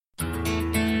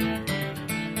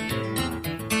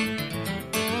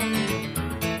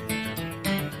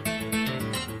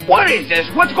What is this?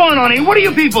 What's going on here? What are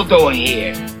you people doing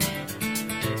here?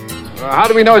 How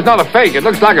do we know it's not a fake? It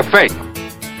looks like a fake.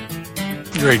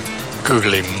 Great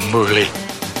googly moogly.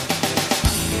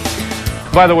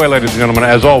 By the way, ladies and gentlemen,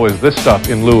 as always, this stuff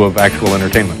in lieu of actual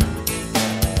entertainment.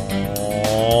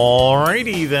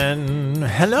 Alrighty then.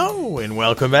 Hello and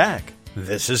welcome back.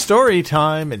 This is Story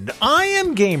Time, and I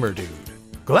am Gamer Dude.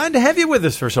 Glad to have you with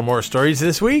us for some more stories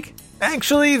this week.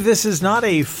 Actually, this is not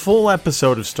a full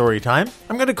episode of Story Time.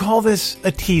 I'm going to call this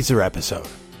a teaser episode.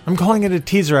 I'm calling it a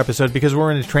teaser episode because we're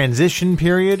in a transition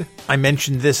period. I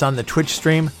mentioned this on the Twitch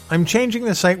stream. I'm changing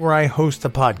the site where I host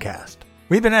the podcast.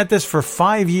 We've been at this for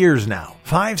 5 years now.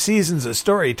 5 seasons of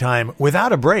Story Time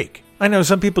without a break. I know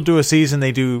some people do a season,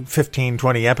 they do 15,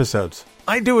 20 episodes.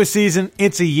 I do a season,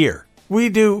 it's a year. We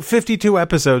do 52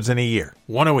 episodes in a year.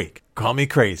 1 a week. Call me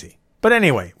crazy. But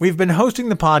anyway, we've been hosting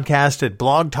the podcast at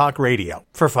Blog Talk Radio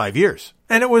for 5 years.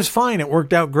 And it was fine. It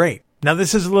worked out great. Now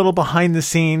this is a little behind the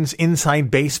scenes,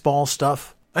 inside baseball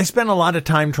stuff. I spent a lot of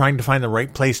time trying to find the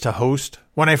right place to host.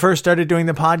 When I first started doing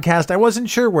the podcast, I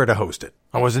wasn't sure where to host it.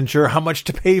 I wasn't sure how much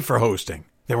to pay for hosting.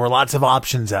 There were lots of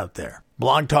options out there.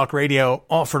 Blog Talk Radio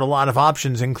offered a lot of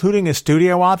options, including a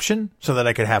studio option, so that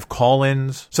I could have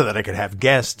call-ins, so that I could have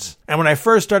guests. And when I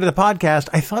first started the podcast,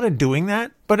 I thought of doing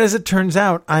that. But as it turns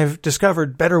out, I've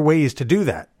discovered better ways to do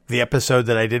that. The episode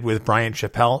that I did with Brian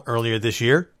Chappell earlier this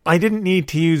year, I didn't need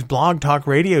to use Blog Talk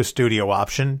Radio studio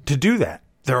option to do that.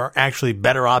 There are actually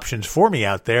better options for me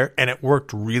out there, and it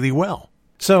worked really well.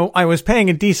 So I was paying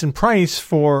a decent price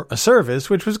for a service,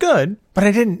 which was good, but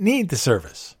I didn't need the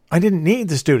service. I didn't need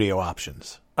the studio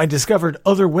options. I discovered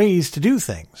other ways to do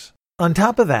things. On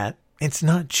top of that, it's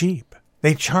not cheap.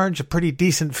 They charge a pretty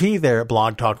decent fee there at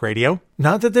Blog Talk Radio.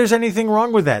 Not that there's anything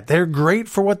wrong with that. They're great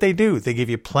for what they do. They give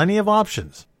you plenty of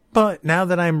options. But now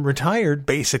that I'm retired,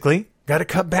 basically, gotta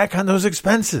cut back on those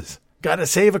expenses. Gotta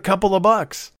save a couple of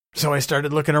bucks. So I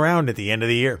started looking around at the end of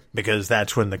the year, because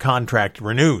that's when the contract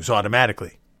renews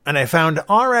automatically. And I found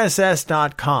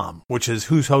RSS.com, which is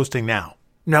who's hosting now.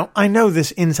 Now, I know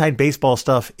this inside baseball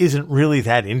stuff isn't really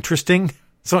that interesting,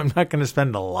 so I'm not going to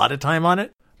spend a lot of time on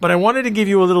it. But I wanted to give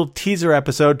you a little teaser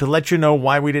episode to let you know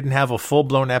why we didn't have a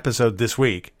full-blown episode this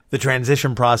week. The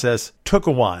transition process took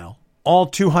a while. All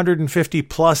 250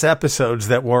 plus episodes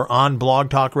that were on Blog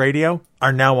Talk Radio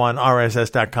are now on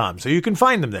RSS.com, so you can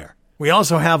find them there. We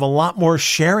also have a lot more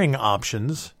sharing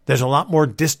options. There's a lot more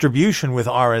distribution with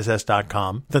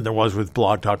RSS.com than there was with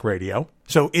Blog Talk Radio.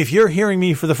 So if you're hearing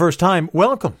me for the first time,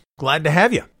 welcome. Glad to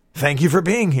have you. Thank you for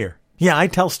being here. Yeah, I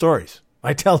tell stories.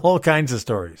 I tell all kinds of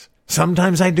stories.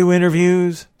 Sometimes I do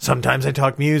interviews. Sometimes I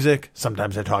talk music.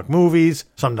 Sometimes I talk movies.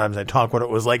 Sometimes I talk what it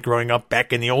was like growing up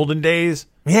back in the olden days.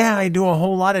 Yeah, I do a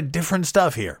whole lot of different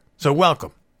stuff here. So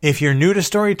welcome. If you're new to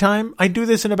Storytime, I do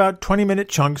this in about 20-minute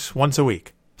chunks once a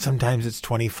week. Sometimes it's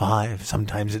 25,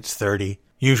 sometimes it's 30.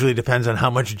 Usually depends on how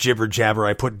much jibber jabber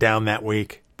I put down that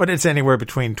week. But it's anywhere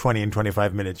between 20 and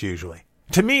 25 minutes usually.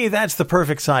 To me, that's the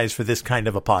perfect size for this kind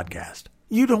of a podcast.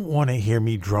 You don't want to hear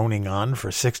me droning on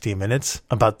for 60 minutes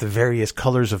about the various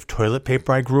colors of toilet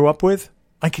paper I grew up with.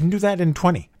 I can do that in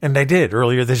 20, and I did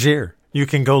earlier this year. You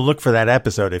can go look for that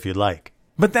episode if you'd like.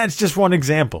 But that's just one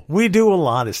example. We do a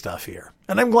lot of stuff here,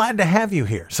 and I'm glad to have you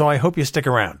here, so I hope you stick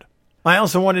around. I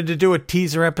also wanted to do a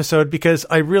teaser episode because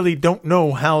I really don't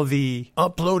know how the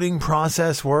uploading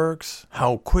process works,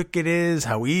 how quick it is,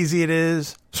 how easy it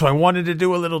is. So I wanted to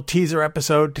do a little teaser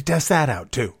episode to test that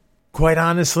out too. Quite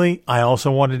honestly, I also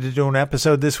wanted to do an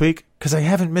episode this week because I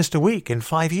haven't missed a week in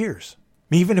 5 years.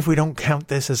 Even if we don't count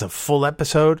this as a full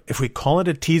episode, if we call it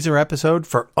a teaser episode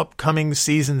for upcoming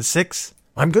Season 6,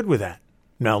 I'm good with that.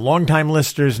 Now, longtime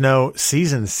listeners know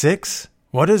Season 6?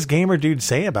 What does Gamer Dude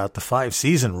say about the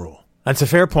 5-season rule? That's a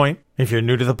fair point. If you're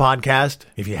new to the podcast,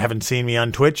 if you haven't seen me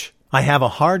on Twitch, I have a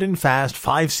hard and fast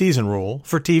 5-season rule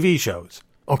for TV shows.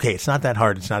 Okay, it's not that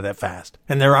hard, it's not that fast.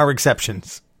 And there are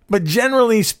exceptions. But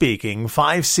generally speaking,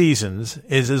 5 seasons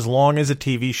is as long as a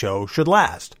TV show should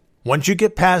last. Once you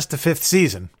get past the 5th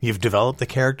season, you've developed the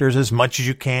characters as much as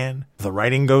you can. The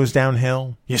writing goes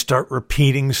downhill. You start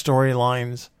repeating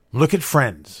storylines. Look at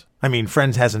Friends. I mean,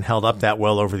 Friends hasn't held up that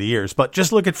well over the years, but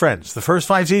just look at Friends. The first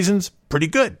 5 seasons, pretty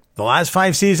good. The last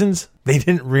 5 seasons, they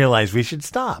didn't realize we should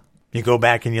stop. You go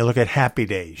back and you look at Happy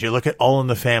Days. You look at All in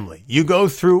the Family. You go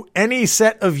through any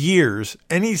set of years,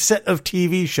 any set of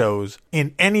TV shows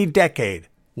in any decade.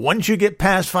 Once you get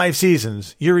past 5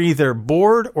 seasons, you're either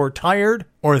bored or tired,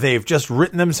 or they've just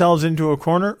written themselves into a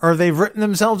corner, or they've written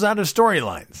themselves out of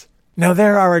storylines. Now,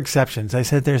 there are exceptions. I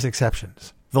said there's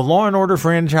exceptions. The Law & Order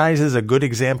franchise is a good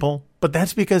example, but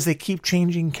that's because they keep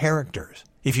changing characters.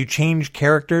 if you change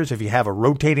characters, if you have a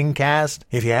rotating cast,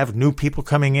 if you have new people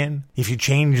coming in, if you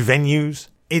change venues,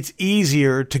 it's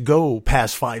easier to go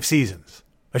past 5 seasons.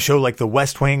 A show like The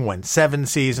West Wing went 7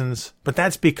 seasons, but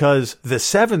that's because the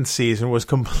 7th season was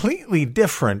completely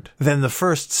different than the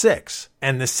first 6,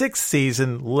 and the 6th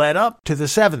season led up to the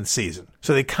 7th season.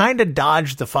 So they kind of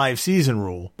dodged the 5-season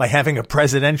rule by having a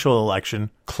presidential election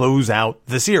close out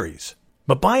the series.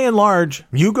 But by and large,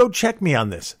 you go check me on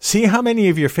this. See how many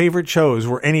of your favorite shows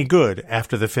were any good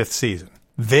after the 5th season.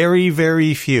 Very,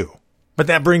 very few. But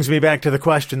that brings me back to the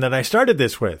question that I started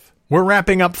this with. We're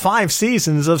wrapping up 5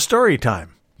 seasons of Storytime.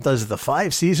 Does the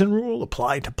 5-season rule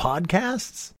apply to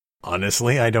podcasts?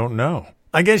 Honestly, I don't know.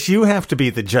 I guess you have to be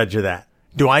the judge of that.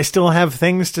 Do I still have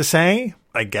things to say?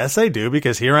 I guess I do,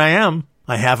 because here I am.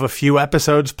 I have a few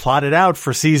episodes plotted out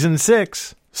for season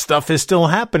 6. Stuff is still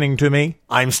happening to me.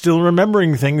 I'm still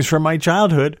remembering things from my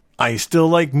childhood. I still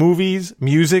like movies,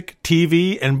 music,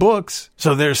 TV, and books,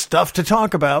 so there's stuff to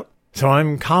talk about. So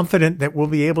I'm confident that we'll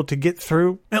be able to get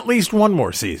through at least one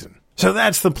more season. So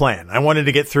that's the plan. I wanted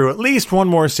to get through at least one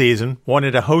more season,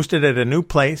 wanted to host it at a new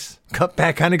place, cut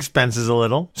back on expenses a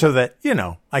little, so that,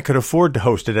 I could afford to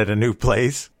host it at a new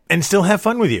place, and still have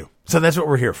fun with you. So that's what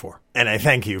we're here for. And I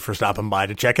thank you for stopping by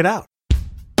to check it out.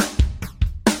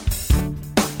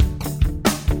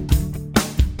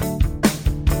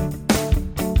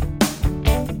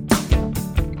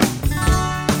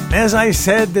 As I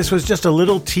said, this was just a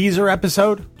little teaser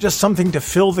episode, just something to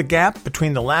fill the gap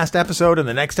between the last episode and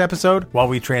the next episode while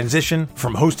we transition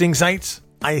from hosting sites.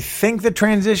 I think the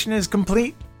transition is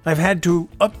complete. I've had to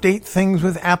update things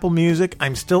with Apple Music.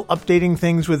 I'm still updating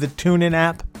things with the TuneIn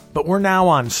app, but we're now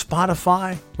on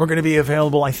Spotify. We're going to be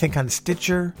available, I think, on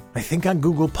Stitcher. I think on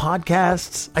Google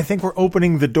Podcasts. I think we're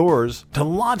opening the doors to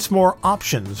lots more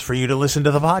options for you to listen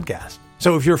to the podcast.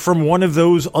 So if you're from one of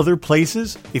those other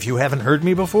places, if you haven't heard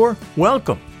me before,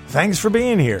 welcome. Thanks for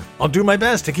being here. I'll do my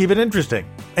best to keep it interesting.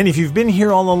 And if you've been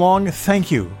here all along,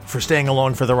 thank you for staying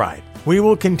along for the ride. We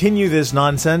will continue this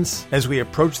nonsense as we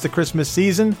approach the Christmas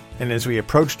season and as we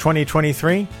approach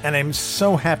 2023. And I'm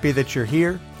so happy that you're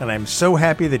here, and I'm so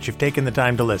happy that you've taken the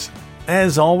time to listen.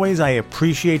 As always, I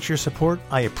appreciate your support.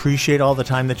 I appreciate all the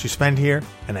time that you spend here,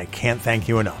 and I can't thank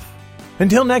you enough.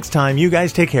 Until next time, you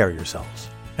guys take care of yourselves.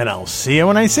 And I'll see you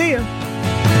when I see you.